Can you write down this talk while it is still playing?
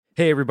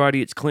Hey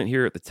everybody, it's Clint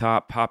here at the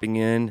top, popping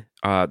in.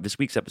 This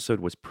week's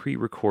episode was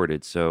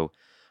pre-recorded, so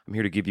I'm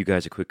here to give you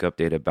guys a quick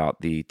update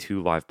about the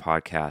 2 live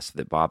podcasts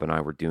that Bob and I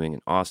were doing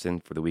in Austin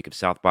for the week of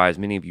South by. As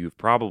many of you have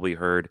probably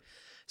heard,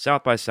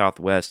 South by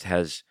Southwest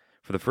has,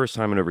 for the first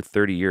time in over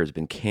 30 years,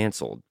 been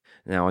canceled.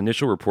 Now,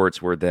 initial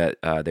reports were that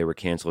they were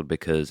canceled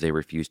because they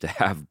refused to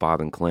have Bob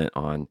and Clint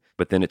on,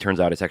 but then it turns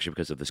out it's actually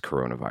because of this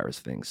coronavirus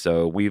thing.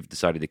 So we've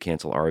decided to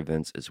cancel our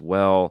events as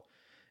well,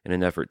 in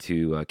an effort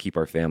to keep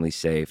our family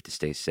safe, to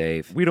stay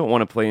safe. We don't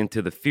want to play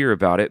into the fear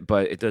about it,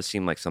 but it does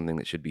seem like something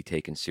that should be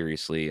taken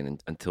seriously.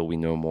 And until we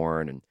know more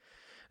and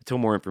until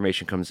more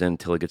information comes in,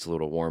 until it gets a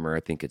little warmer, I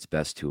think it's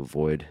best to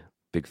avoid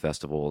big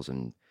festivals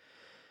and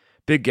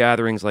big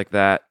gatherings like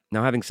that.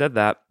 Now, having said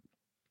that,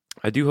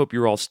 I do hope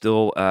you're all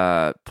still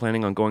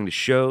planning on going to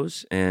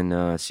shows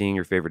and seeing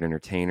your favorite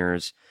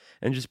entertainers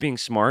and just being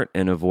smart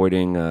and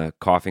avoiding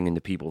coughing into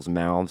people's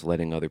mouths,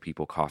 letting other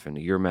people cough into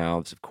your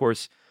mouths. Of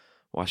course,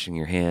 washing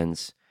your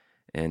hands,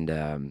 and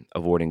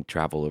avoiding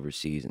travel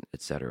overseas,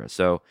 etc.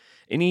 So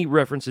any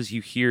references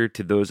you hear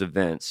to those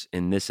events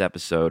in this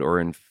episode or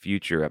in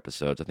future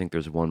episodes, I think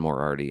there's one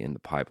more already in the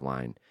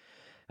pipeline,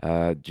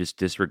 just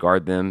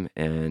disregard them.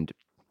 And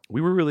we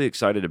were really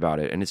excited about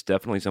it, and it's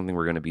definitely something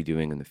we're going to be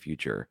doing in the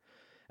future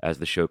as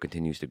the show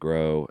continues to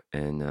grow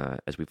and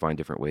as we find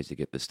different ways to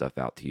get this stuff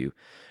out to you.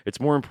 It's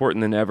more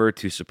important than ever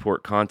to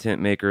support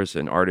content makers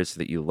and artists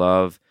that you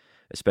love,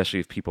 especially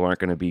if people aren't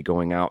going to be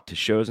going out to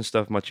shows and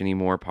stuff much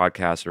anymore.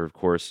 Podcasts are, of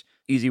course,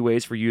 easy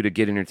ways for you to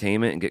get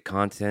entertainment and get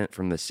content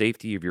from the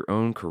safety of your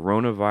own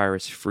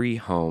coronavirus-free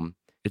home.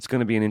 It's going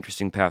to be an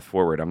interesting path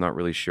forward. I'm not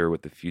really sure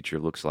what the future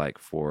looks like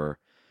for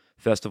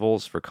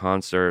festivals, for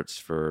concerts,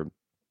 for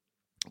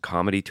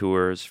comedy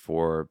tours,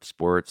 for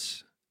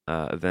sports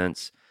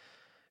events.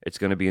 It's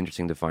going to be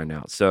interesting to find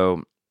out.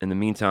 So in the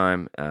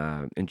meantime,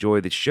 enjoy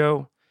the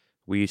show.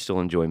 We still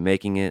enjoy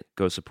making it.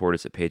 Go support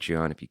us at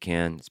Patreon if you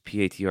can. It's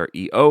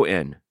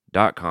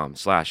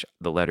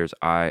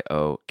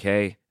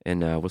patreon.com/IOK.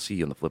 And we'll see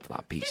you on the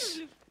flip-flop.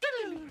 Peace.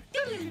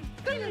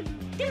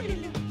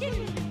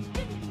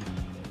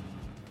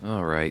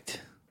 All right.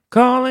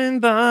 Calling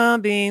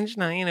Bobby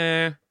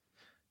Schneider.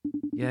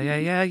 Yeah.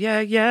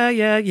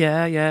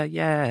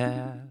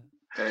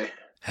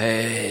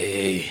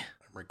 Hey.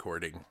 I'm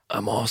recording.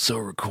 I'm also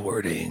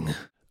recording.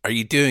 Are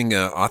you doing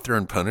Author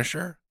and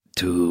Punisher?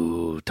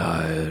 Too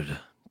tired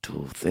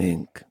to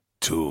think.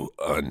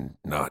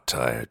 Not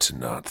tired to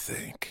not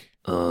think.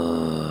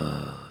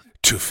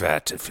 Too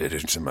fat to fit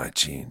into my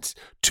jeans.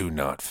 Too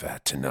not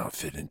fat to not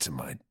fit into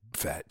my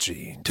fat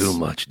jeans. Too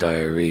much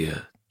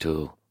diarrhea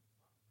to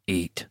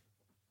eat.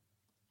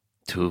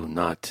 Too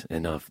not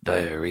enough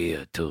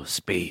diarrhea to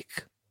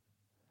speak.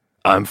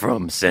 I'm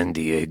from San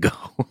Diego.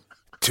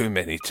 Too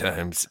many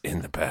times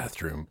in the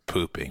bathroom,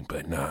 pooping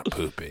but not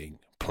pooping,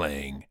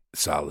 playing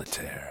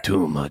solitaire.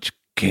 Too much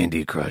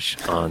Candy Crush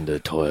on the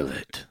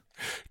toilet.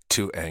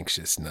 Too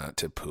anxious not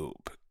to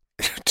poop.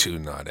 Too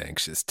not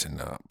anxious to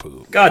not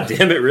poop. God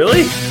damn it,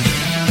 really?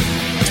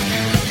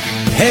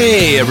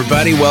 Hey,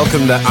 everybody.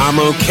 Welcome to I'm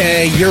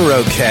Okay, You're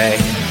Okay.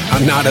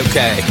 I'm not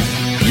okay.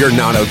 You're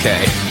not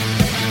okay.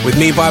 With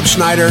me, Bob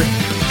Schneider,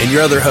 and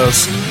your other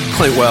host,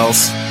 Clint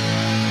Wells.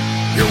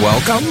 You're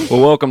welcome. Well,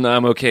 welcome to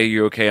I'm Okay,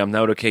 You're Okay, I'm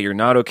Not Okay, You're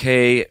Not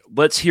Okay.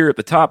 Let's here at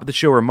the top of the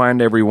show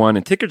remind everyone,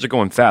 and tickets are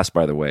going fast,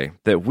 by the way,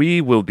 that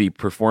we will be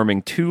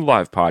performing 2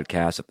 live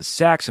podcasts at the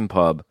Saxon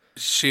Pub.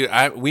 Shoot,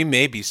 we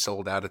may be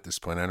sold out at this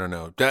point. I don't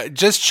know.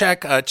 Just check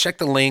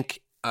the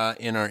link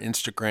in our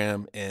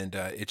Instagram, and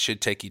it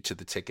should take you to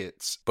the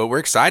tickets. But we're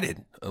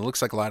excited. It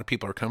looks like a lot of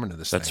people are coming to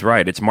this That's thing.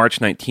 right. It's March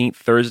 19th,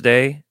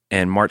 Thursday,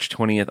 and March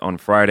 20th on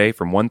Friday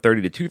from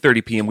 1:30 to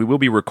 2:30 p.m. We will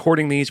be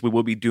recording these. We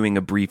will be doing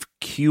a brief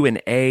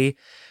Q&A,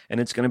 and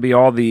it's going to be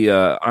all the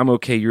I'm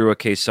Okay, You're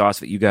Okay sauce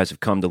that you guys have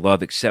come to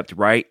love, except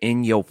right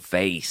in your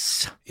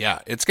face.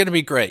 Yeah, it's going to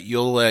be great.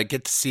 You'll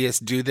get to see us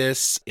do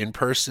this in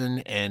person,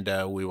 and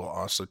we will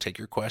also take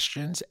your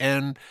questions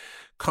and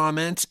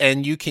comments,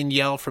 and you can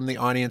yell from the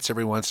audience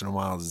every once in a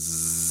while.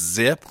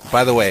 Zip.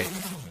 By the way,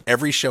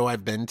 every show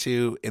I've been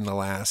to in the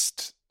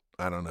last,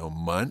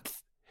 month,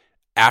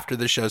 after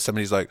the show,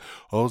 somebody's like,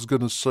 I was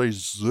going to say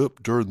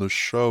zip during the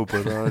show,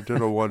 but I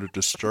didn't want to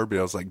disturb you.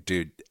 I was like,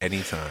 dude,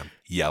 anytime,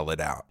 yell it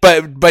out.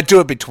 But do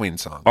it between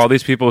songs. All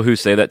these people who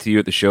say that to you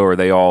at the show, are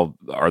they all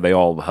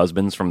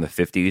husbands from the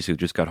 50s who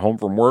just got home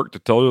from work to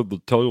tell you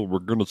we're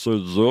going to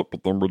say zip,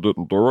 but then we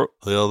didn't do it?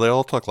 Yeah, they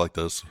all talk like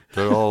this.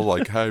 They're all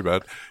like, hey,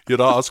 man,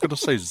 I was going to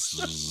say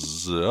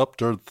zip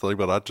during the thing,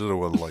 but I didn't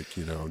want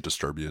to,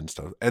 disturb you and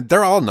stuff. And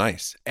they're all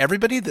nice.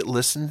 Everybody that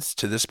listens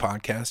to this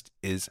podcast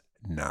is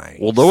nice.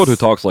 Well, no one who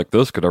talks like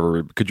this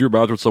could you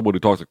imagine someone who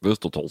talks like this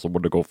to tell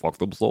someone to go fuck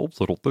themselves?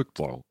 I don't think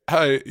so.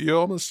 Hey,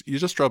 you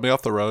just drove me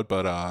off the road,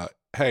 but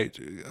hey,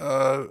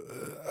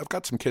 I've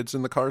got some kids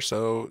in the car,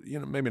 so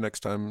maybe next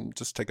time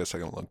just take a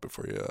second look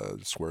before you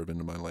swerve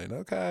into my lane.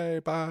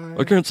 Okay, bye.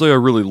 I can't say I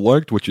really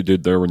liked what you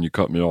did there when you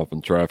cut me off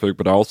in traffic,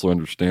 but I also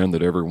understand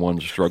that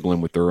everyone's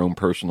struggling with their own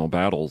personal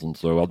battles, and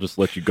so I'll just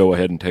let you go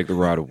ahead and take the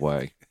right of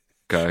way.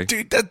 Okay,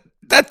 dude,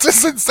 That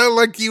doesn't sound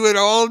like you at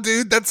all,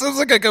 dude. That sounds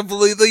like a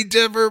completely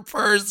different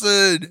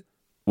person.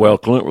 Well,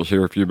 Clint was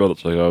here a few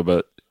minutes ago,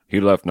 but he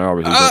left now.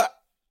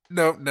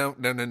 No.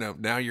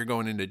 Now you're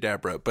going into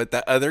Deborah. But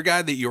the other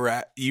guy that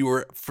you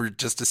were for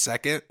just a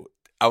second,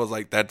 I was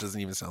like, that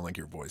doesn't even sound like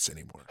your voice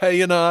anymore.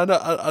 Hey, I know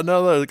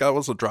that guy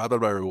wasn't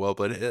driving very well,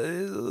 but,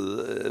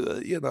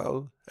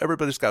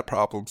 everybody's got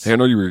problems. Hey, I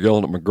know you were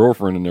yelling at my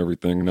girlfriend and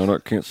everything, and I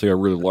can't say I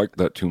really like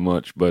that too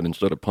much, but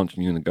instead of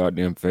punching you in the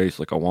goddamn face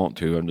like I want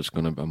to, I'm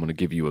gonna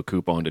give you a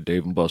coupon to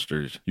Dave &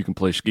 Buster's. You can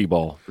play skee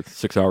ball for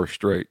 6 hours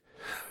straight.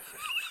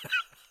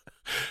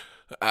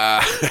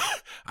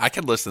 I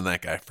could listen to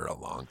that guy for a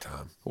long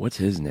time. What's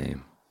his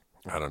name?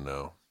 I don't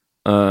know.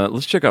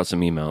 Let's check out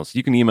some emails.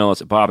 You can email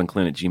us at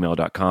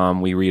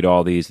bobandclint@gmail.com. We read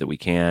all these that we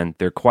can.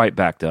 They're quite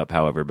backed up,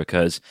 however,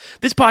 because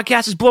this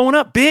podcast is blowing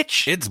up,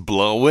 bitch. It's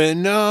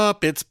blowing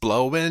up. It's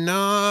blowing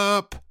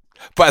up.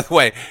 By the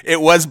way, it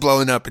was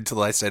blowing up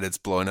until I said it's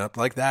blowing up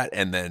like that,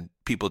 and then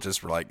people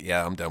just were like,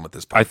 yeah, I'm done with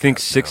this podcast. I think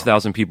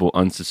 6,000 people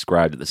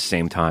unsubscribed at the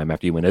same time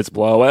after you went, it's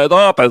blowing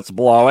up, it's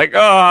blowing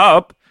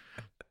up.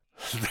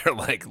 They're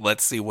like,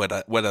 let's see what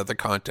other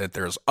content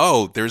there's.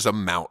 Oh, there's a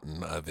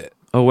mountain of it.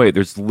 Oh, wait,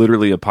 there's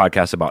literally a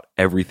podcast about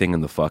everything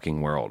in the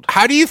fucking world.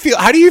 How do you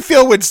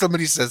feel when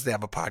somebody says they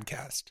have a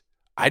podcast?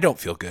 I don't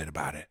feel good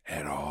about it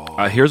at all.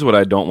 Here's what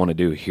I don't want to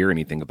do, hear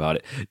anything about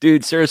it.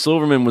 Dude, Sarah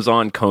Silverman was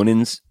on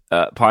Conan's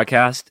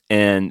podcast,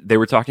 and they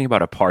were talking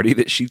about a party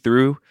that she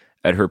threw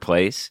at her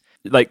place.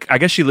 Like, I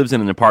guess she lives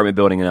in an apartment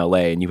building in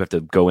LA, and you have to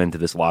go into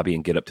this lobby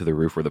and get up to the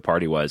roof where the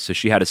party was. So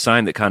she had a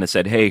sign that kind of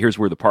said, hey, here's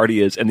where the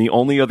party is. And the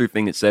only other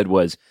thing it said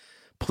was,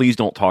 please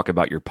don't talk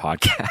about your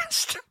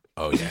podcast.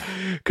 Oh, yeah.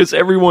 Because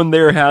everyone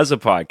there has a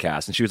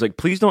podcast. And she was like,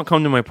 please don't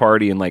come to my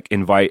party and like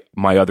invite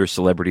my other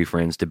celebrity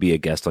friends to be a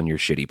guest on your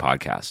shitty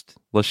podcast.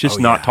 Let's just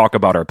not talk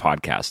about our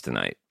podcast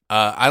tonight.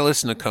 I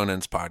listen to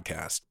Conan's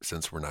podcast,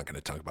 since we're not going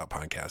to talk about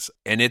podcasts.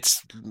 And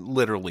it's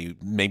literally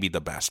maybe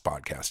the best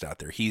podcast out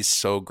there. He's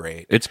so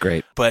great. It's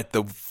great. But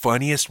the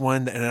funniest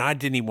one, and I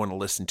didn't even want to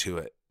listen to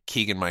it,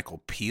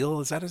 Keegan-Michael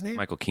Peele, is that his name?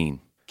 Michael Keane.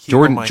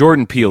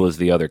 Jordan Peele is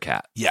the other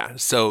cat. Yeah.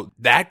 So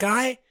that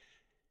guy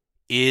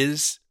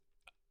is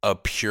a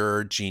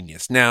pure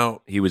genius.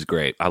 Now, he was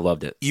great. I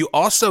loved it. You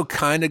also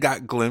kind of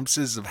got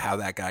glimpses of how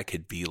that guy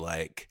could be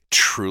like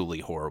truly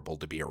horrible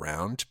to be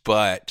around.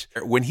 But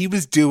when he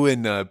was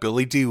doing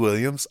Billy D.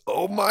 Williams,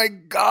 oh my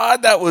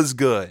God, that was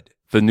good.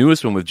 The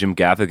newest one with Jim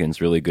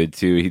Gaffigan's really good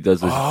too. He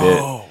does this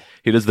bit.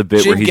 He does the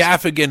bit where Jim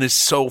Gaffigan is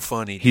so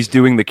funny. He's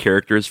doing the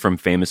characters from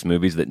famous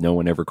movies that no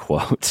one ever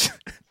quotes.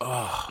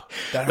 Oh,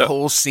 that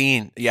whole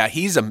scene. Yeah,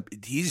 he's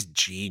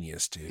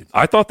genius, dude.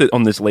 I thought that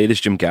on this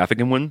latest Jim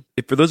Gaffigan one,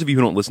 for those of you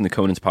who don't listen to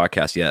Conan's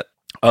podcast yet,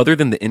 other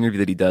than the interview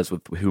that he does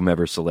with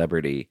whomever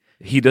celebrity,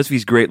 he does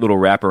these great little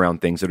wraparound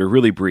things that are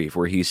really brief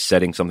where he's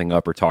setting something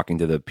up or talking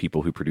to the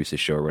people who produce his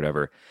show or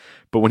whatever.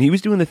 But when he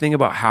was doing the thing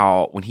about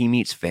how when he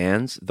meets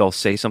fans, they'll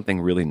say something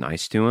really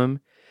nice to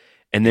him.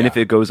 And then if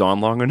it goes on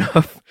long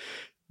enough,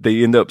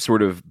 they end up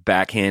sort of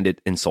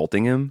backhanded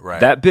insulting him. Right.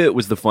 That bit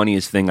was the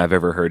funniest thing I've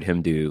ever heard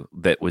him do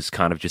that was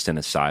kind of just an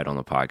aside on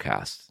the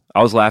podcast.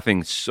 I was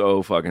laughing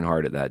so fucking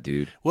hard at that,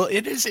 dude. Well,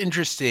 it is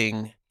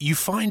interesting. You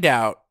find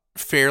out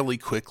fairly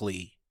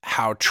quickly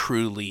how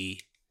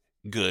truly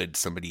good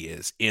somebody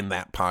is in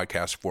that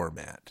podcast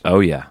format. Oh,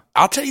 yeah.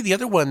 I'll tell you the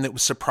other one that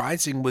was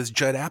surprising was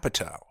Judd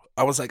Apatow.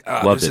 I was like,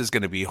 oh, this is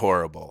going to be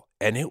horrible.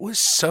 And it was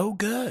so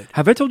good.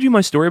 Have I told you my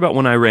story about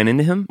when I ran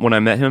into him, when I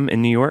met him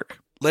in New York?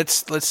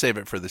 Let's save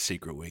it for the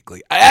Secret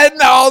Weekly. And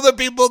all the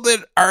people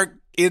that are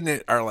in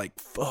it are like,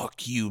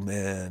 fuck you,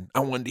 man.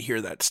 I wanted to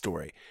hear that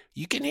story.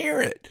 You can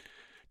hear it.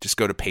 Just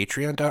go to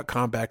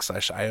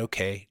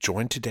patreon.com/IOK,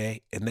 join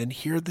today, and then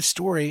hear the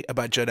story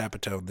about Judd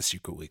Apatow in the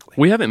Secret Weekly.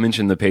 We haven't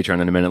mentioned the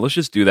Patreon in a minute. Let's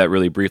just do that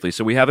really briefly.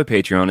 So we have a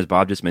Patreon, as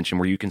Bob just mentioned,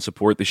 where you can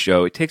support the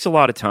show. It takes a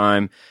lot of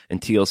time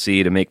and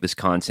TLC to make this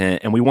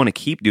content, and we want to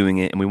keep doing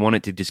it, and we want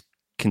it to just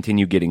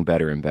continue getting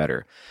better and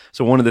better.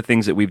 So one of the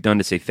things that we've done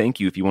to say thank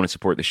you if you want to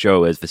support the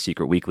show is the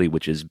Secret Weekly,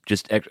 which is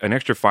just an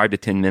extra 5 to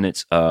 10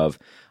 minutes of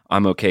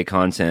I'm okay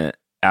content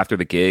after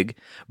the gig.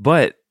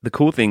 But the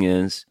cool thing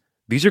is,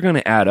 these are going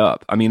to add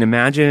up. I mean,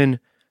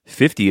 imagine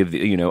 50 of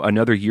the,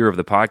 another year of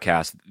the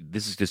podcast.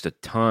 This is just a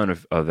ton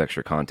of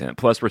extra content.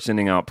 Plus, we're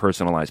sending out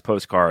personalized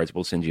postcards.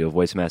 We'll send you a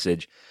voice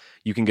message.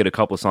 You can get a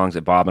couple of songs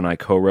that Bob and I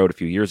co-wrote a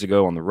few years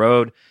ago on the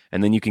road.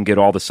 And then you can get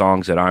all the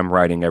songs that I'm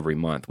writing every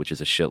month, which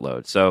is a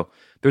shitload. So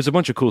there's a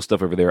bunch of cool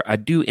stuff over there. I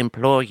do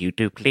implore you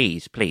to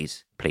please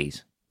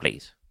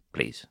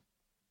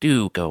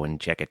do go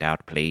and check it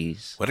out,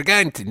 please. We're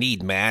going to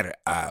need more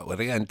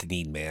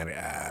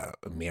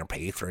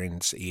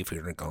patrons if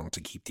we're going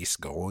to keep this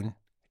going.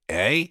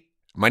 Hey,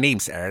 my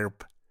name's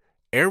Herb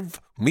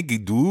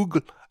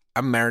McDougal.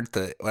 I'm married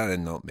to, well,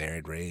 I'm not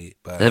married, right?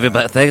 But,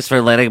 everybody, thanks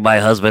for letting my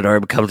husband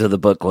Herb come to the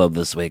book club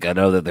this week. I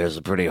know that there's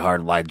a pretty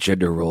hard line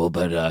gender rule,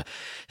 but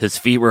his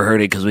feet were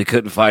hurting because we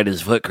couldn't find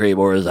his foot cream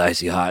or his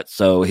icy hot,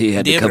 so he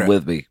had to come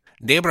with me.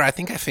 Deborah, I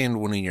think I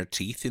found one of your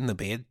teeth in the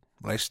bed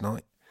last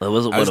night. That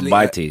wasn't one of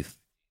my teeth.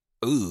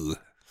 Ooh,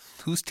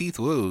 whose teeth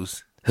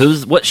was?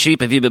 What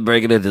sheep have you been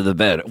bringing into the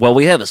bed? Well,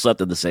 we haven't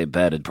slept in the same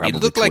bed in probably He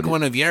looked like 20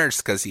 one of yours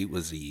because he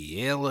was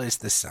yellow as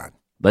the sun.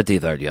 My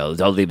teeth aren't yellow.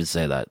 Don't even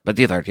say that. My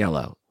teeth aren't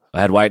yellow.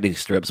 I had whitening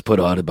strips put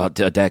on about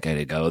a decade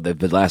ago. They've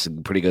been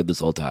lasting pretty good this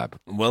whole time.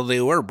 Well, they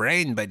were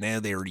brown, but now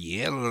they're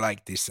yellow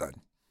like the sun.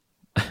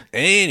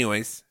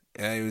 Anyways,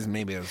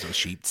 maybe it was a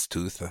sheep's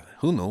tooth.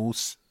 Who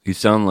knows? You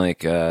sound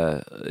like,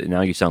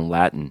 now you sound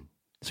Latin.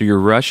 So you're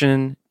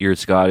Russian, you're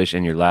Scottish,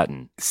 and you're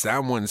Latin.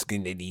 Someone's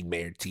going to need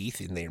more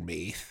teeth in their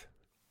mouth.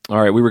 All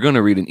right, we were going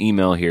to read an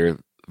email here.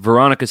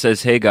 Veronica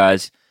says, "Hey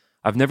guys,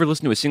 I've never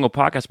listened to a single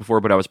podcast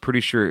before, but I was pretty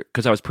sure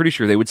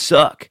they would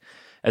suck.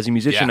 As a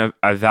musician,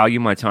 I value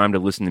my time to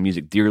listen to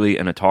music dearly,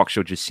 and a talk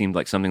show just seemed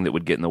like something that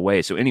would get in the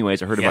way. So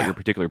anyways, I heard about your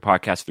particular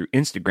podcast through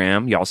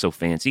Instagram, y'all so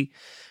fancy,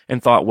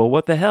 and thought, well,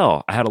 what the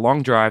hell? I had a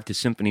long drive to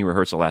symphony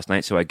rehearsal last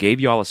night, so I gave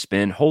y'all a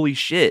spin. Holy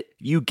shit,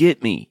 you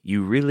get me.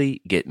 You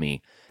really get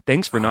me.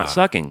 Thanks for not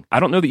sucking. I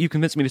don't know that you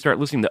convinced me to start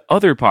listening to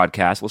other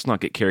podcasts. Let's not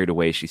get carried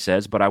away," she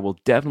says, "but I will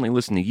definitely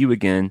listen to you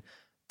again.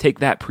 Take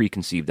that,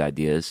 preconceived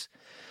ideas."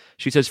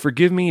 She says,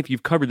 "Forgive me if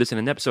you've covered this in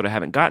an episode I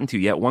haven't gotten to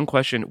yet. One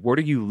question, what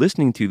are you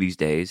listening to these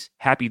days?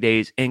 Happy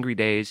days, angry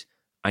days?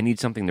 I need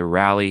something to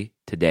rally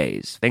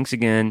today's. Thanks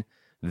again,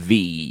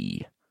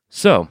 V."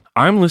 So,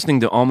 I'm listening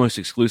to almost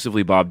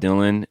exclusively Bob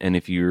Dylan, and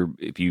if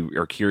you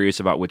are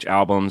curious about which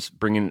albums,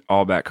 Bringing It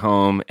All Back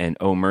Home and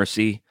Oh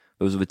Mercy,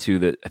 those are the two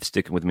that have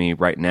sticking with me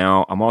right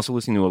now. I'm also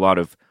listening to a lot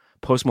of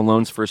Post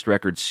Malone's first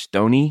record,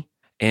 Stoney,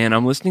 and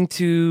I'm listening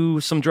to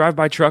some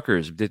Drive-By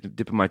Truckers,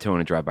 dipping my toe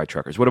in Drive-By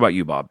Truckers. What about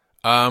you, Bob?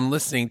 I'm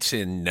listening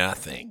to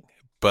nothing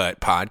but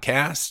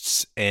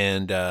podcasts,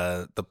 and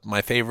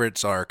my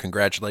favorites are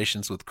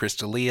Congratulations with Chris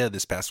D'Elia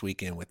this past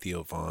weekend with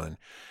Theo Vaughn,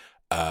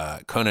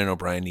 Conan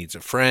O'Brien Needs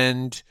a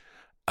Friend,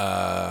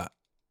 and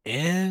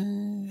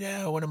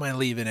what am I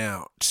leaving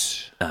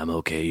out? I'm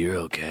okay, you're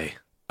okay.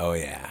 Oh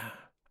yeah,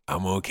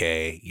 I'm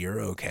okay,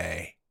 you're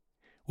okay.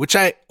 Which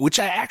I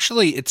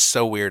actually, it's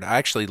so weird. I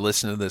actually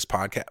listen to this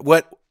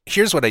podcast.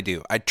 Here's what I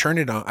do. I turn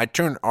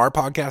our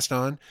podcast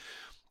on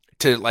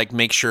to like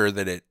make sure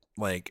that it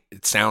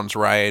sounds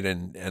right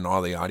and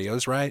all the audio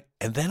is right.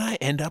 And then I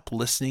end up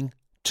listening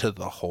to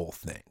the whole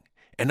thing.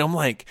 And I'm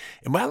like,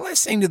 am I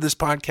listening to this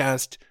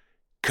podcast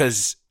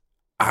because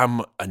I'm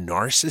a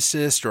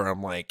narcissist, or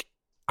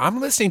I'm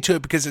listening to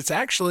it because it's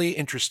actually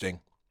interesting?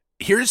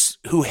 Here's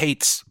who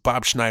hates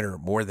Bob Schneider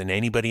more than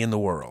anybody in the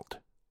world.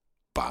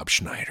 Bob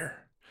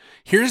Schneider.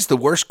 Here's the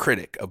worst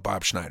critic of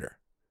Bob Schneider.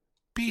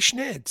 B.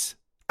 Schnids.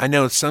 I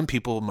know some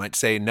people might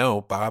say, no,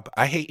 Bob,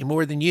 I hate you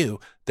more than you.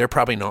 They're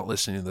probably not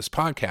listening to this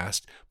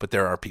podcast, but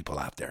there are people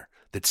out there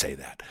that say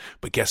that.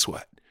 But guess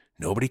what?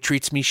 Nobody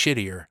treats me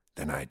shittier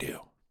than I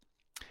do.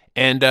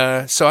 And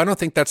so I don't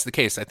think that's the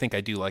case. I think I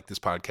do like this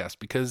podcast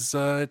because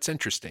it's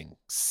interesting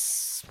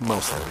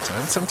most of the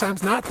time.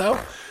 Sometimes not, though,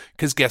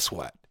 because guess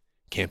what?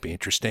 Can't be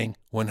interesting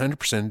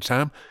 100% of the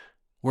time.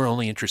 We're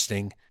only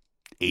interesting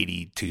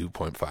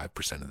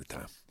 82.5% of the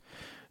time.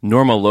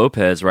 Norma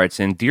Lopez writes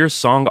in, "Dear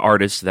song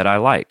artists that I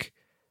like,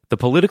 the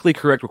politically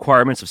correct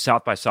requirements of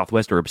South by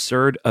Southwest are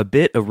absurd, a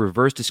bit of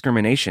reverse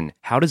discrimination.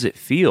 How does it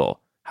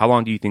feel? How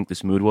long do you think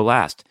this mood will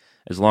last?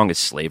 As long as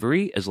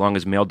slavery? As long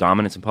as male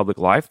dominance in public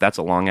life? That's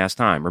a long-ass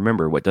time.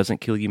 Remember, what doesn't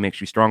kill you makes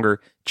you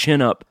stronger.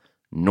 Chin up,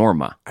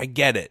 Norma." I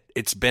get it.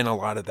 It's been a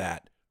lot of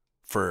that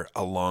for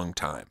a long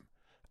time.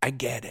 I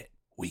get it.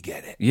 We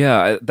get it.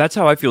 Yeah, that's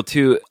how I feel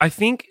too. I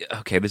think,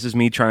 okay, this is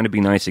me trying to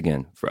be nice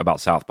again about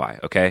South by,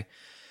 okay?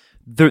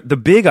 The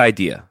big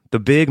idea, the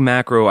big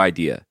macro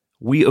idea,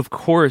 we of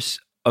course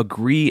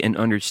agree and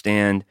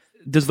understand.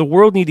 Does the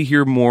world need to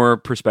hear more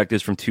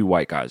perspectives from two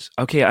white guys?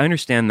 Okay, I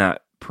understand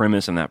that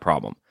premise and that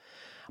problem.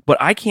 But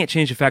I can't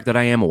change the fact that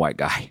I am a white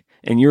guy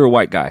and you're a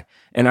white guy.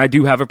 And I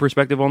do have a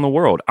perspective on the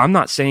world. I'm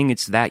not saying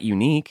it's that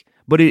unique,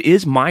 but it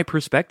is my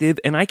perspective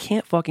and I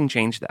can't fucking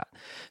change that.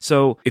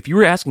 So if you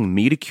were asking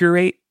me to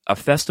curate a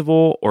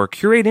festival or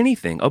curate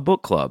anything, a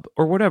book club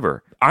or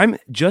whatever, I'm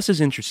just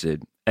as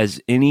interested as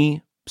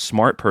any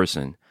smart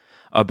person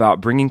about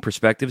bringing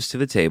perspectives to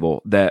the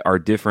table that are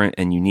different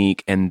and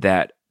unique and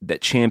that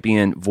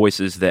champion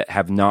voices that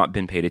have not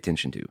been paid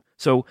attention to.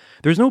 So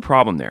there's no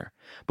problem there.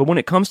 But when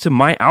it comes to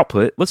my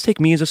output, let's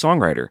take me as a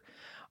songwriter.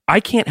 I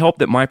can't help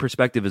that my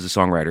perspective as a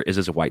songwriter is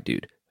as a white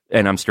dude.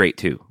 And I'm straight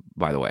too,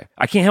 by the way.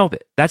 I can't help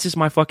it. That's just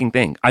my fucking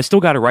thing. I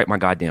still got to write my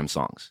goddamn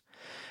songs.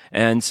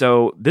 And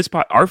so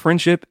our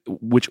friendship,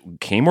 which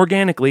came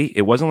organically,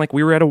 it wasn't like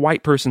we were at a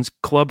white person's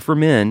club for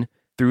men.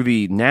 Through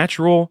the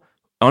natural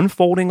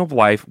unfolding of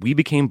life, we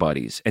became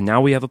buddies, and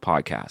now we have a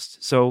podcast.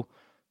 So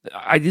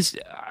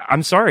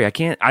I'm sorry,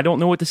 I don't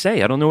know what to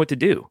say. I don't know what to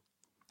do.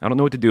 I don't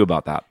know what to do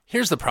about that.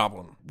 Here's the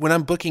problem. When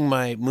I'm booking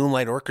my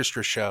Moonlight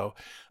Orchestra show,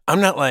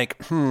 I'm not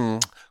like,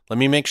 let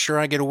me make sure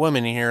I get a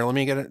woman in here. Let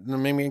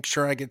me make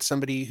sure I get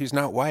somebody who's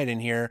not white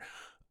in here.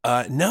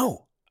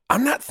 No,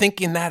 I'm not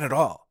thinking that at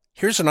all.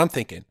 Here's what I'm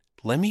thinking.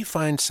 Let me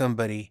find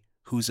somebody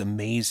who's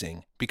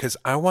amazing because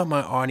I want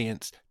my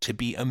audience to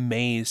be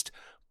amazed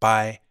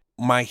by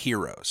my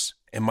heroes.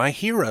 And my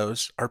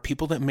heroes are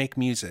people that make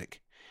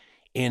music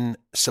in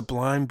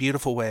sublime,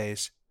 beautiful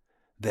ways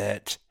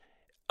that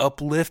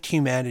uplift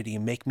humanity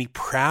and make me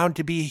proud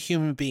to be a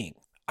human being.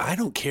 I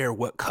don't care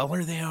what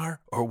color they are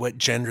or what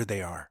gender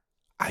they are.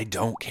 I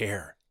don't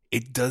care.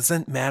 It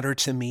doesn't matter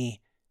to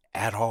me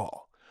at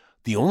all.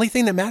 The only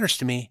thing that matters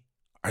to me,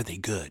 are they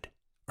good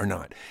or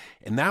not?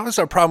 And that was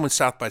our problem with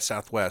South by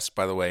Southwest,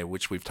 by the way,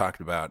 which we've talked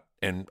about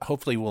and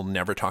hopefully we'll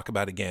never talk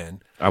about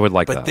again. I would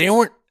like that.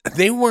 But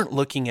they weren't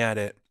looking at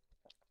it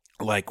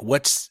like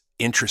what's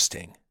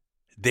interesting.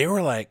 They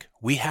were like,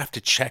 we have to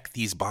check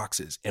these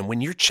boxes. And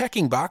when you're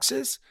checking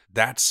boxes,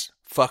 that's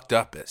fucked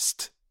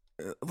upest.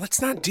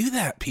 Let's not do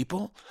that,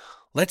 people.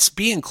 Let's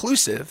be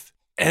inclusive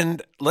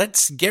and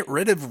let's get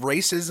rid of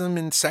racism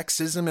and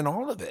sexism and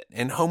all of it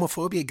and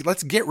homophobia.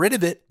 Let's get rid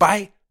of it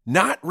by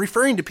not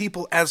referring to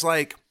people as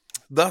like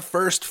the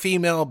first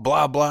female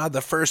blah, blah,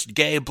 the first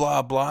gay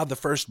blah, blah, the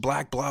first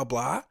black blah,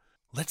 blah.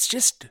 Let's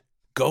just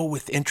go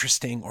with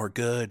interesting or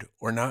good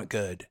or not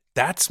good.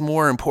 That's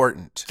more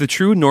important. the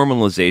true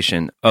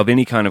normalization of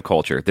any kind of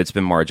culture that's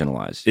been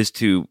marginalized is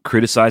to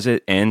criticize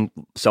it and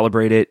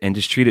celebrate it and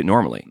just treat it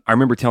normally. I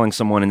remember telling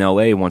someone in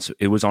LA once,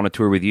 it was on a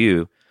tour with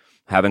you,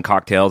 having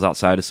cocktails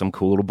outside of some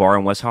cool little bar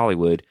in West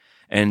Hollywood,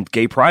 and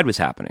gay pride was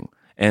happening.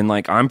 And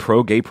like, I'm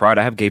pro gay pride.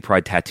 I have gay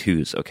pride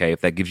tattoos. Okay.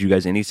 If that gives you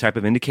guys any type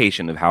of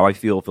indication of how I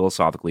feel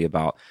philosophically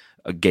about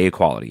gay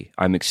equality,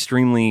 I'm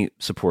extremely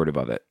supportive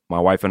of it. My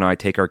wife and I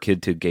take our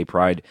kid to gay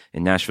pride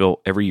in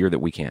Nashville every year that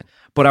we can.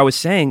 But I was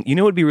saying, you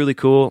know, it'd be really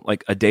cool,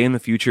 like a day in the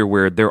future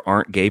where there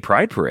aren't gay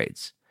pride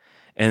parades.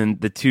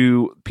 And the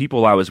two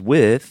people I was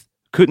with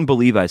couldn't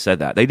believe I said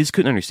that. They just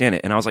couldn't understand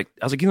it. And I was like,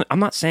 you know, I'm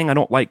not saying I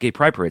don't like gay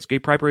pride parades. Gay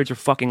pride parades are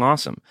fucking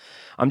awesome.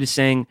 I'm just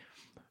saying,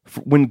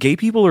 when gay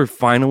people are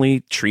finally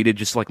treated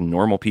just like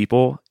normal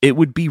people, it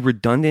would be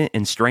redundant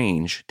and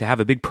strange to have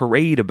a big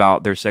parade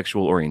about their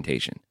sexual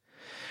orientation.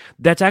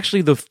 That's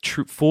actually the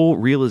full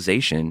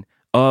realization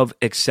of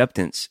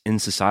acceptance in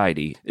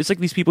society. It's like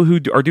these people who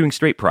are doing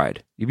straight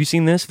pride. Have you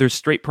seen this? There's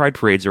straight pride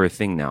parades are a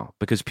thing now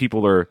because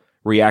people are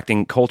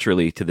reacting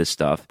culturally to this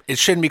stuff. It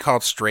shouldn't be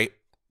called straight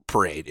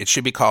parade. It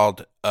should be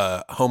called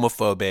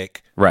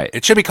homophobic. Right.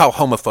 It should be called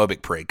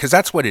homophobic parade because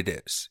that's what it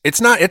is.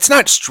 It's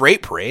not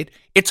straight parade.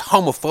 It's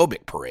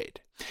homophobic parade.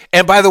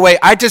 And by the way,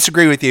 I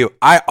disagree with you.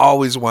 I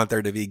always want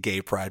there to be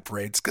gay pride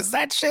parades because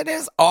that shit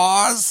is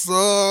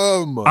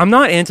awesome. I'm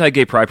not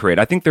anti-gay pride parade.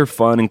 I think they're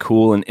fun and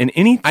cool and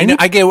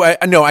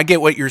I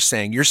get what you're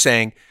saying. You're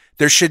saying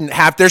there shouldn't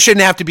have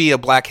to be a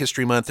Black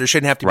History Month. There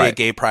shouldn't have to be a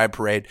gay pride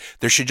parade.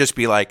 There should just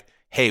be like,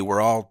 hey,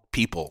 we're all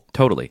people.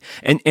 Totally.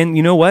 And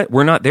you know what?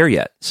 We're not there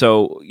yet.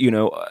 So, you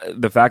know,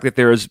 the fact that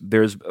there's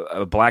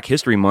a Black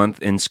History Month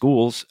in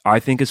schools, I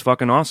think is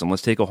fucking awesome.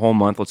 Let's take a whole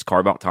month. Let's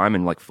carve out time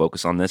and like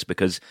focus on this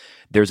because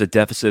there's a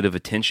deficit of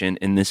attention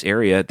in this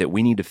area that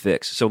we need to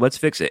fix. So let's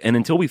fix it. And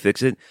until we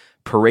fix it,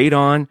 parade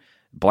on,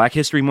 Black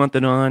History Month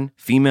and on,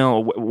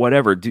 female,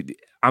 whatever. Dude,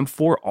 I'm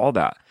for all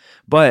that.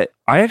 But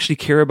I actually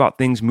care about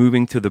things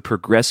moving to the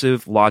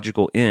progressive,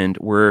 logical end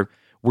where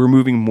we're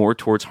moving more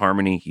towards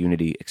harmony,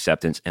 unity,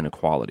 acceptance, and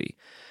equality.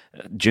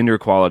 Gender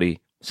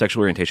equality, sexual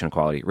orientation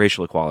equality,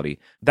 racial equality.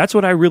 That's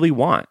what I really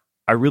want.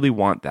 I really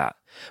want that.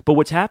 But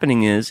what's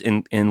happening is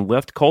in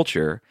left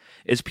culture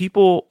is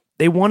people,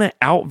 they want to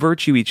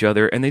out-virtue each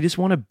other and they just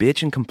want to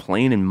bitch and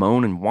complain and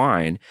moan and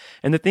whine.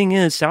 And the thing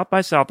is, South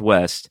by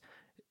Southwest,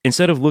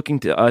 instead of looking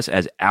to us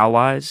as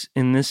allies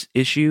in this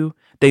issue,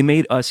 they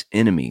made us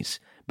enemies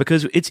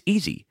because it's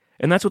easy.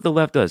 And that's what the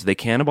left does. They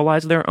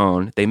cannibalize their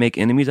own. They make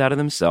enemies out of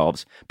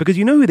themselves. Because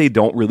you know who they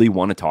don't really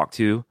want to talk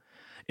to?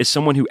 Is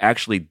someone who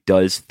actually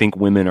does think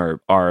women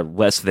are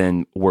less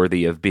than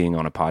worthy of being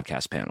on a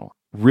podcast panel.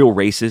 Real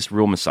racist,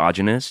 real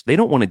misogynist. They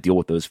don't want to deal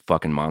with those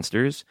fucking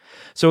monsters.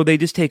 So they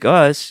just take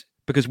us,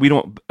 because we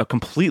don't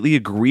completely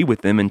agree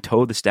with them and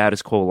toe the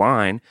status quo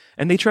line,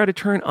 and they try to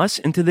turn us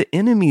into the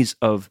enemies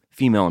of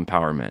female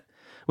empowerment,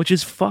 which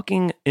is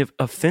fucking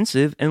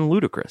offensive and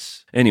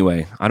ludicrous.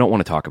 Anyway, I don't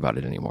want to talk about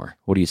it anymore.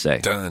 What do you say?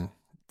 Done.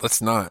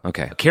 Let's not.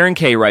 Okay. Karen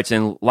K writes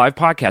in, live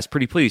podcast,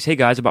 pretty pleased. Hey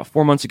guys, about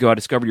 4 months ago, I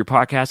discovered your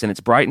podcast and it's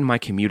brightened my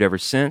commute ever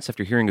since.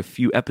 After hearing a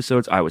few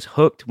episodes, I was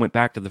hooked, went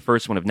back to the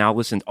first one, have now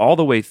listened all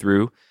the way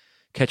through.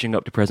 Catching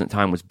up to present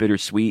time was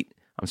bittersweet.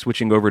 I'm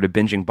switching over to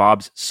binging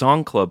Bob's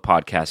Song Club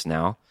podcast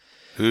now.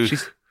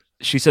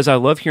 She says, I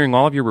love hearing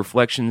all of your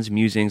reflections,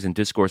 musings, and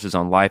discourses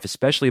on life,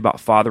 especially about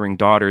fathering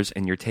daughters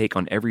and your take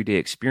on everyday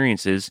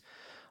experiences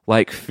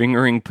like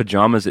fingering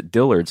pajamas at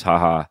Dillard's,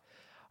 haha.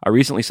 I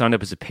recently signed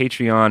up as a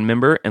Patreon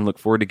member and look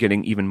forward to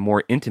getting even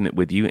more intimate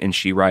with you. And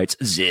she writes,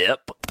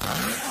 zip.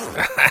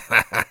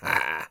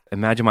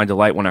 Imagine my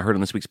delight when I heard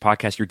on this week's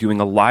podcast you're doing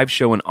a live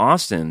show in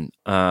Austin,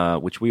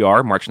 which we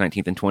are, March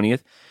 19th and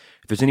 20th.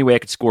 If there's any way I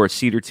could score a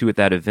seat or two at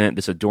that event,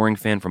 this adoring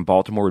fan from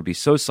Baltimore would be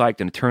so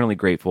psyched and eternally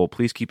grateful.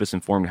 Please keep us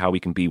informed how we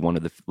can be one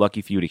of the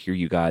lucky few to hear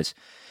you guys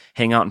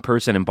hang out in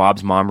person and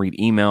Bob's mom read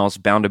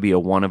emails. Bound to be a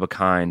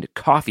one-of-a-kind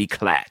coffee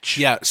clatch.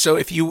 Yeah, so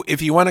if you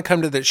want to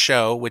come to this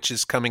show, which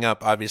is coming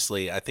up,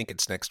 obviously, I think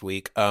it's next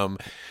week.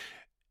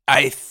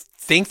 I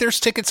think there's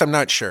tickets. I'm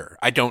not sure.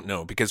 I don't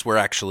know because we're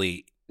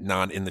actually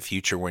not in the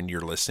future when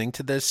you're listening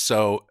to this.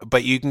 So,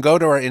 but you can go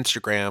to our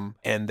Instagram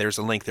and there's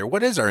a link there.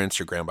 What is our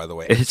Instagram, by the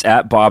way? It's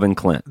at Bob and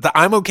Clint. The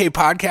I'm Okay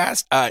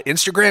podcast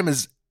Instagram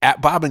is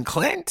at Bob and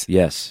Clint.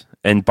 Yes.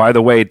 And by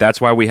the way, that's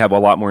why we have a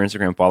lot more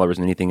Instagram followers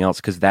than anything else,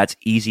 because that's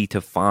easy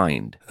to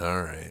find.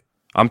 All right.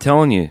 I'm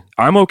telling you,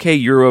 I'm okay,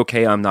 you're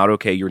okay, I'm not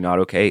okay, you're not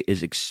okay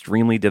is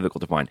extremely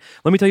difficult to find.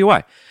 Let me tell you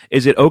why.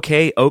 Is it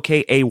okay,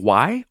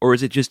 okay-a-y, or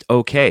is it just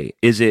okay?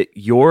 Is it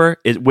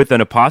with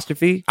an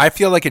apostrophe? I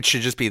feel like it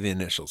should just be the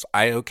initials.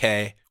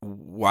 I-okay,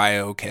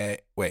 Y-okay.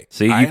 Wait.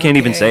 See, you can't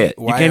even say it.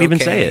 You can't even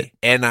say it.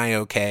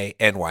 N-I-okay,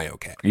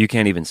 N-Y-okay. You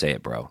can't even say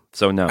it, bro.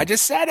 So no. I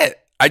just said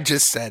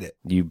it.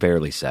 You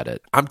barely said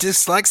it. I'm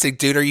dyslexic,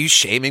 dude. Are you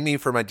shaming me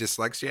for my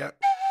dyslexia?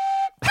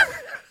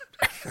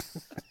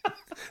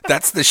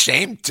 That's the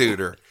shame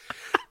tutor.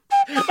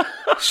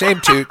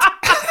 Shame toot.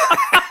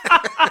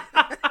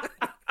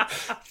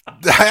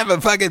 I have a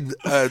fucking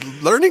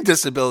learning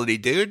disability,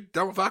 dude.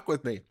 Don't fuck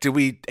with me. Did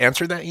we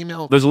answer that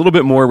email? There's a little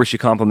bit more where she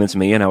compliments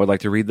me, and I would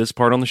like to read this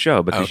part on the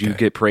show because you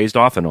get praised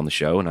often on the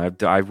show,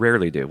 and I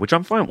rarely do, which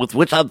I'm fine with.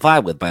 Which I'm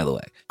fine with, by the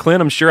way. Clint,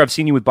 I'm sure I've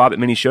seen you with Bob at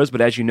many shows, but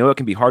as you know, it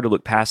can be hard to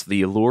look past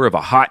the allure of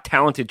a hot,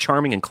 talented,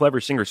 charming, and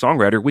clever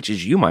singer-songwriter, which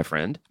is you, my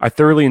friend. I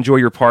thoroughly enjoy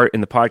your part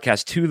in the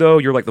podcast, too, though.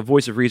 You're like the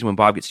voice of reason when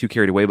Bob gets too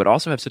carried away, but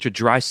also have such a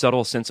dry,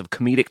 subtle sense of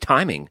comedic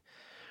timing.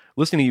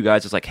 Listening to you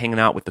guys is like hanging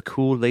out with the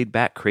cool,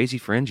 laid-back, crazy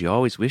friends you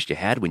always wished you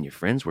had when your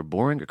friends were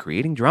boring or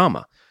creating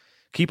drama.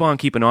 Keep on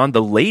keeping on.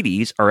 The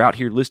ladies are out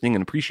here listening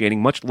and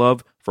appreciating. Much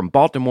love from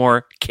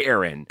Baltimore,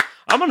 Karen.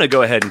 I'm going to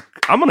go ahead and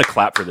I'm going to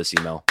clap for this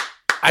email.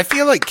 I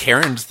feel like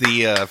Karen's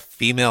the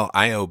female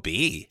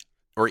IOB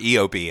or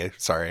EOB.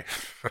 Sorry.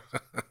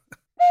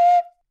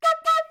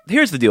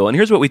 Here's the deal, and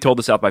here's what we told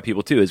the South by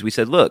people, too, is we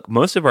said, look,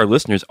 most of our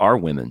listeners are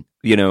women.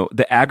 You know,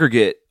 the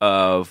aggregate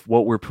of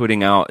what we're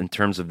putting out in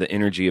terms of the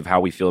energy of how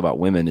we feel about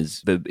women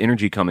is the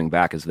energy coming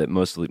back is that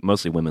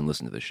mostly women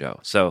listen to the show.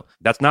 So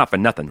that's not for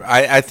nothing.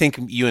 I think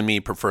you and me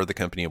prefer the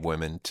company of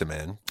women to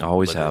men.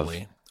 Always literally.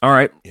 have. All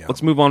right, Yeah.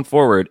 Let's move on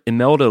forward.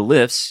 Imelda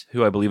Lifts,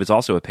 who I believe is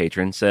also a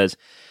patron, says,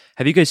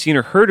 have you guys seen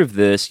or heard of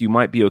this? You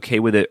might be okay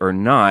with it or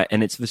not.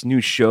 And it's this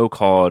new show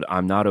called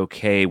I'm Not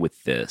Okay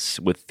With This,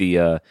 with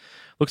the...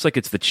 looks like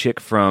it's the chick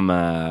from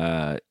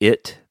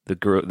It, the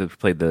girl that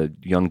played the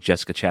young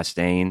Jessica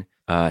Chastain.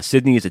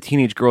 Sydney is a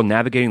teenage girl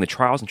navigating the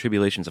trials and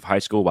tribulations of high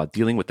school while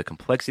dealing with the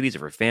complexities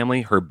of her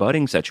family, her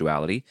budding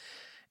sexuality,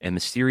 and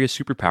mysterious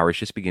superpowers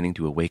just beginning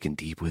to awaken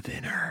deep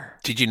within her.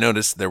 Did you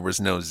notice there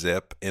was no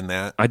zip in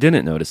that? I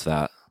didn't notice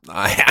that.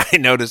 I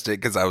noticed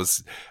it because I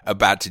was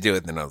about to do it,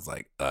 and then I was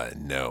like,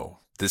 no,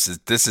 this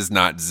is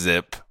not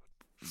zip.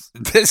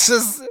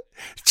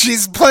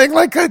 She's playing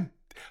like a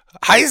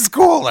high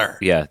schooler.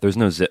 Yeah, there's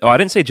no zip. Oh, I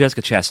didn't say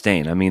Jessica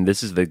Chastain. I mean,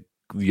 this is the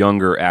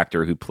younger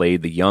actor who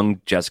played the young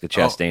Jessica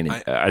Chastain.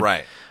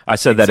 Right. I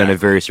said that in a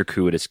very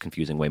circuitous,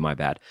 confusing way. My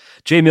bad.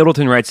 Jay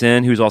Middleton writes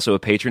in, who's also a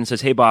patron,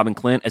 says, hey, Bob and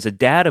Clint, as a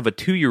dad of a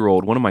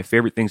 2-year-old, one of my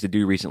favorite things to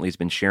do recently has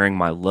been sharing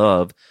my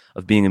love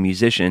of being a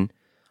musician.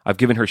 I've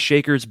given her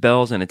shakers,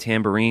 bells, and a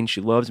tambourine.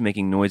 She loves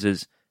making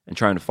noises and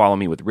trying to follow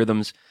me with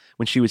rhythms.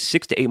 When she was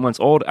 6 to 8 months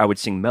old, I would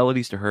sing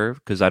melodies to her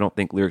because I don't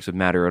think lyrics would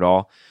matter at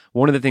all.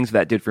 One of the things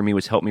that did for me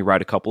was help me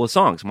write a couple of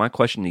songs. My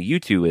question to you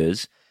two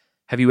is,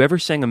 have you ever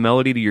sang a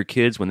melody to your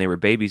kids when they were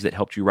babies that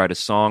helped you write a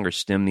song or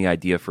stem the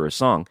idea for a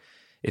song?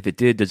 If it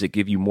did, does it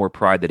give you more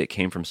pride that it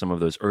came from some of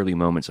those early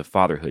moments of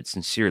fatherhood?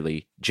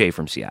 Sincerely, Jay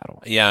from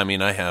Seattle. Yeah, I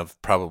mean, I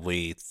have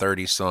probably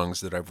 30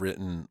 songs that I've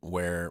written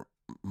where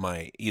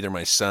either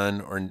my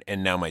son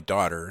and now my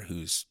daughter,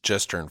 who's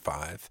just turned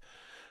 5,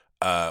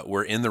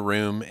 were in the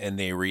room and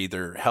they were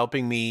either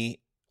helping me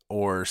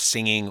or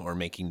singing or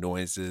making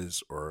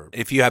noises. Or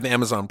if you have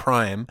Amazon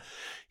Prime,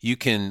 you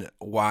can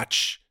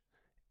watch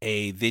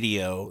a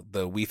video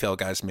the We Fail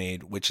guys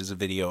made, which is a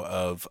video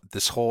of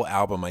this whole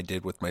album I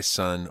did with my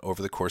son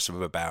over the course of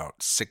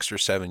about 6 or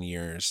 7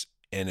 years.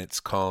 And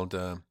it's called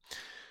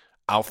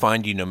I'll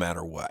Find You No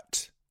Matter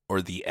What,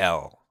 or the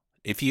L.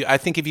 I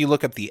think if you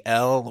look up the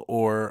L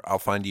or I'll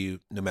Find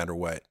You No Matter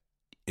What,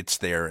 it's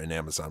there in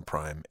Amazon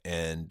Prime.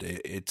 And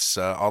it's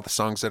all the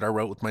songs that I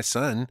wrote with my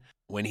son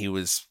when he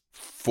was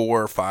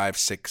 4, 5,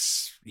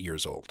 6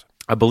 years old.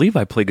 I believe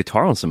I play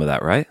guitar on some of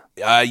that, right?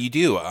 You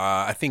do.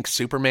 I think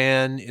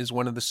Superman is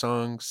one of the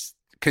songs.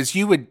 Because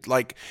you would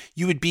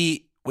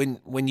be,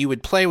 when you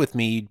would play with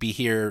me, you'd be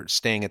here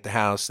staying at the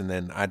house, and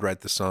then I'd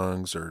write the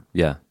songs and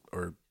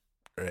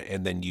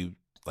then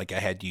I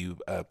had you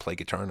play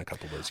guitar in a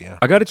couple of those, yeah.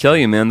 I got to tell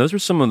you, man, those were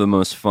some of the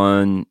most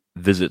fun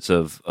visits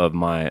of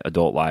my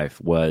adult life,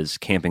 was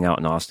camping out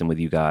in Austin with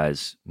you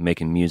guys,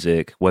 making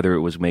music, whether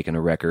it was making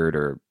a record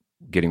or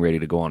getting ready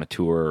to go on a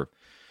tour.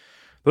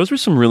 Those were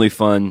some really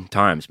fun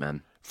times,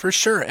 man. For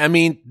sure. I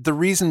mean, the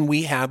reason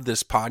we have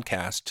this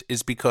podcast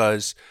is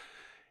because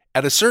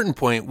at a certain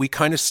point, we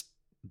kind of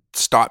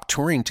stopped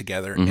touring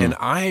together. Mm-hmm. And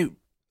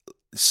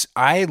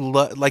I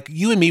like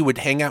you and me would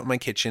hang out in my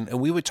kitchen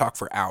and we would talk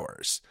for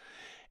hours.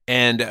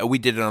 And we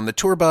did it on the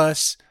tour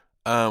bus.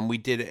 We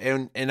did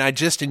it. And I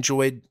just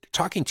enjoyed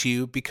talking to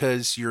you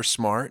because you're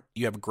smart.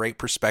 You have a great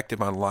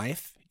perspective on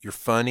life. You're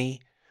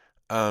funny.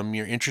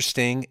 You're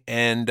interesting,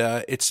 and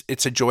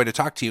it's a joy to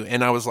talk to you.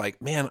 And I was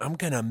like, man, I'm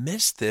gonna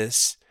miss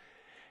this.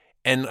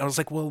 And I was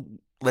like, well,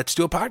 let's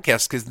do a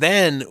podcast, because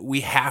then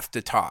we have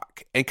to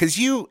talk. And because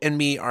you and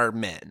me are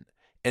men,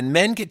 and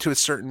men get to a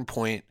certain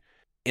point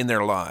in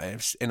their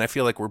lives, and I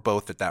feel like we're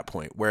both at that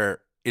point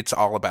where it's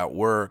all about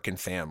work and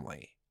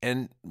family.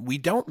 And we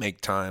don't make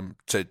time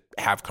to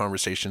have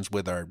conversations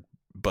with our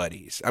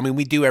buddies. I mean,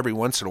 we do every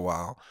once in a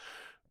while,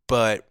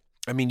 but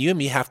I mean, you and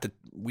me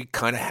we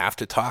kind of have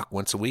to talk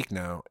once a week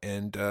now.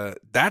 And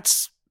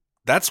that's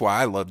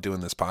why I love doing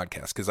this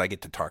podcast, because I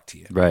get to talk to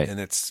you. Right. And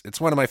it's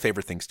one of my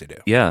favorite things to do.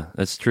 Yeah,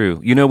 that's true.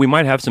 You know, we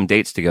might have some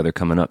dates together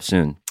coming up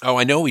soon. Oh,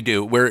 I know we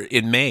do.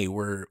 In May,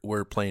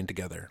 we're playing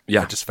together.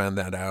 Yeah. I just found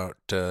that out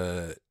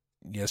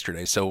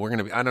yesterday. So we're going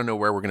to be, I don't know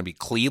where we're going to be.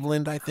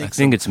 Cleveland, I think. I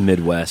think it's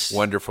Midwest.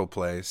 Wonderful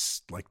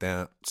place like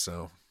that.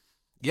 So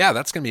yeah,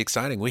 that's going to be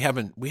exciting. We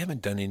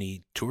haven't done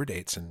any tour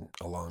dates in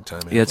a long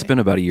time. Yeah, it's been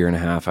about a year and a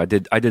half. I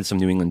did some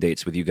New England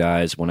dates with you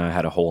guys when I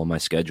had a hole in my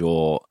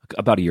schedule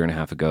about a year and a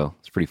half ago.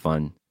 It's pretty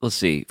fun. Let's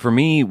see. For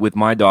me, with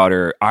my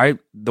daughter,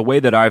 the way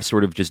that I've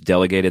sort of just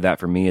delegated that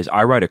for me is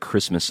I write a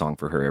Christmas song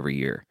for her every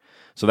year.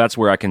 So that's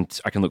where I can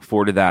look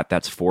forward to that.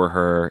 That's for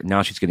her.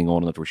 Now she's getting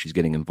old enough where she's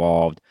getting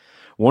involved.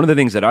 One of the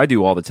things that I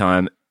do all the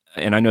time,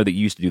 and I know that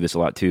you used to do this a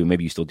lot too,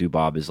 maybe you still do,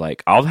 Bob, is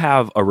like I'll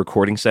have a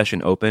recording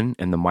session open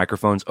and the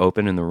microphone's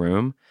open in the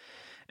room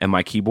and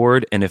my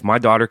keyboard. And if my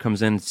daughter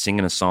comes in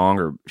singing a song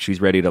or she's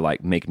ready to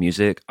like make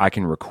music, I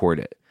can record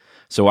it.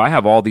 So I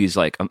have all these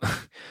like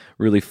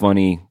really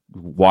funny,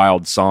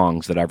 wild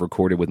songs that I've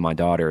recorded with my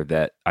daughter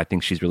that I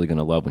think she's really going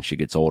to love when she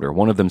gets older.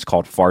 One of them's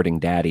called Farting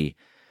Daddy,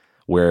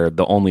 where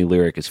the only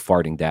lyric is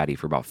farting daddy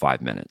for about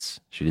 5 minutes.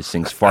 She just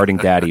sings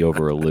farting daddy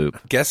over a loop.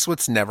 Guess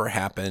what's never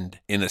happened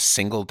in a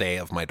single day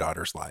of my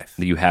daughter's life?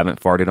 You haven't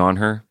farted on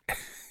her?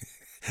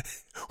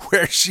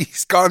 Where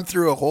she's gone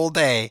through a whole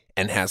day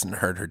and hasn't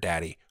heard her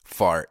daddy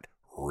fart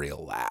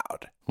real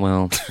loud.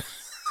 Well,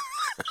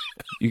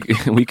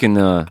 we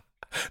can...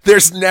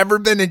 There's never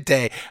been a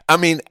day. I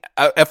mean,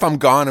 if I'm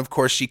gone, of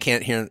course, she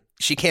can't hear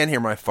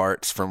my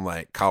farts from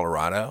like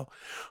Colorado.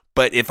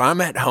 But if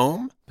I'm at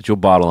home, but you'll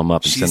bottle them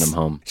up and send them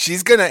home.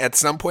 She's gonna at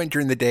some point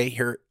during the day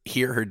hear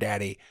her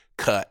daddy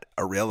cut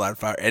a real loud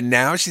fart, and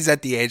now she's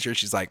at the age where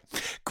she's like,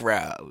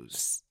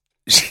 "Gross."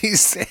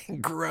 She's saying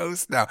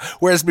 "gross" now,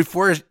 whereas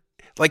before,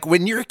 like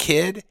when you're a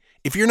kid,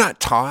 if you're not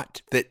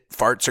taught that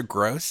farts are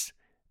gross,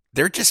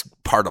 they're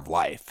just part of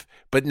life.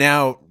 But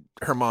now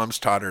her mom's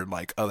taught her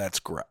like, "Oh, that's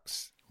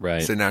gross."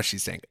 Right. So now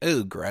she's saying,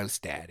 "Oh, gross,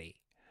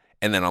 daddy,"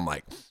 and then I'm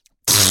like,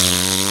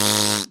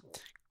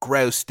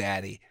 "Gross,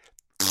 daddy."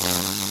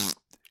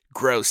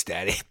 Gross,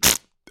 daddy.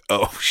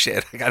 Oh,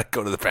 shit. I got to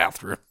go to the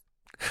bathroom.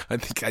 I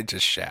think I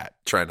just shat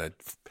trying to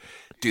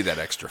do that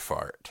extra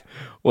fart.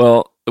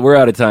 Well, we're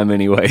out of time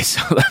anyway,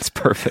 so that's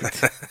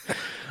perfect.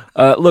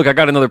 Look, I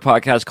got another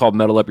podcast called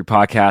Metal Up Your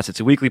Podcast. It's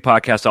a weekly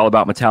podcast all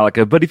about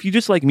Metallica, but if you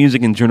just like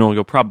music in general,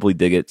 you'll probably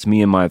dig it. It's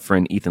me and my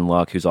friend Ethan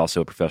Luck, who's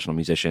also a professional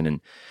musician,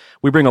 and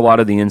we bring a lot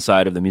of the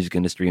inside of the music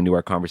industry into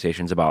our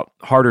conversations about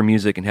harder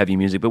music and heavy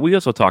music, but we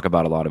also talk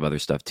about a lot of other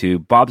stuff too.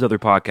 Bob's other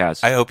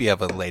podcast. I hope you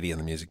have a lady in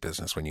the music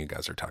business when you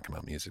guys are talking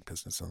about music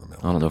business in the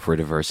middle. I don't know if we're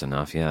diverse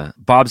enough, yeah.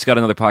 Bob's got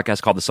another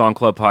podcast called The Song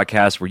Club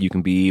Podcast where you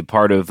can be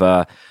part of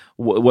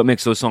what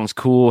makes those songs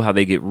cool, how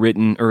they get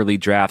written, early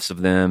drafts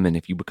of them, and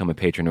if you become a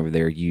patron over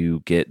there,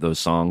 you get those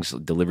songs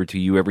delivered to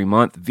you every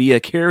month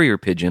via carrier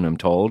pigeon, I'm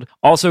told.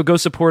 Also, go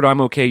support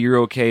I'm Okay, You're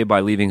Okay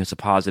by leaving us a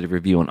positive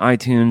review on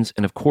iTunes,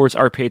 and of course,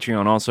 our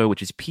Patreon also,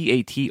 which is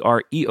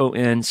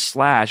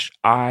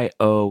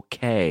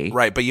Patreon/IOK.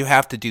 Right, but you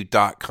have to do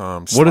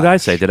 .com/. What did I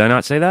say? Did I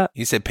not say that?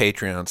 You said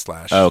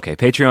Patreon/. Oh, okay,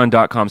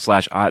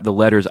 Patreon.com/ the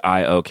letters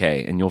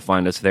IOK, and you'll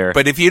find us there.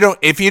 But if you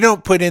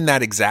don't put in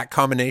that exact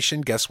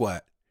combination, guess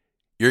what?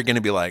 You're going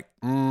to be like,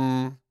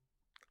 I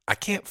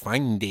can't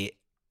find it.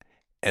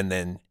 And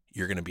then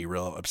you're going to be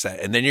real upset.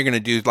 And then you're going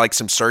to do like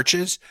some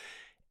searches,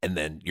 and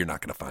then you're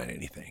not going to find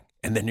anything.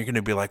 And then you're going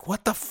to be like,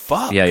 what the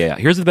fuck? Yeah.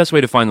 Here's the best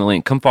way to find the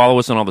link. Come follow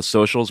us on all the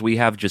socials. We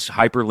have just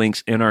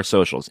hyperlinks in our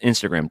socials,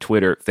 Instagram,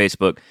 Twitter,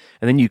 Facebook.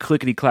 And then you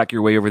clickety-clack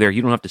your way over there.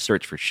 You don't have to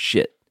search for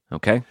shit,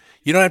 okay?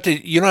 You don't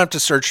have to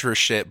search for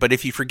shit. But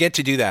if you forget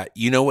to do that,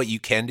 you know what you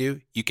can do?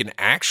 You can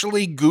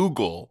actually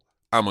Google,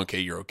 I'm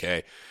Okay, You're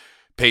Okay,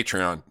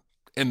 Patreon.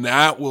 And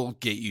that will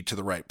get you to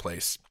the right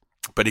place.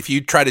 But if you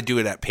try to do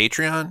it at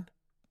Patreon,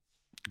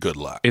 good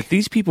luck. If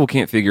these people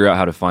can't figure out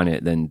how to find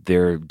it, then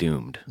they're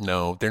doomed.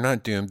 No, they're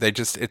not doomed. They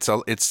just it's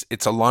a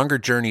longer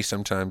journey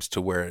sometimes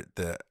to where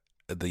the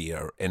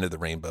end of the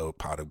rainbow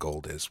pot of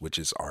gold is, which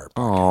is our podcast.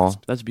 Oh,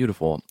 that's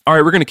beautiful. All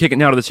right, we're going to kick it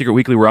now to the Secret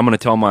Weekly, where I'm going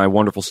to tell my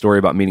wonderful story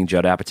about meeting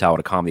Judd Apatow at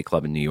a comedy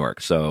club in New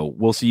York. So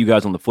we'll see you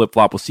guys on the Flip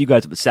Flop. We'll see you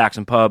guys at the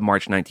Saxon Pub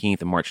March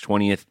 19th and March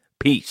 20th.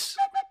 Peace.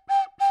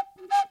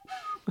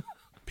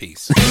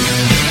 Peace.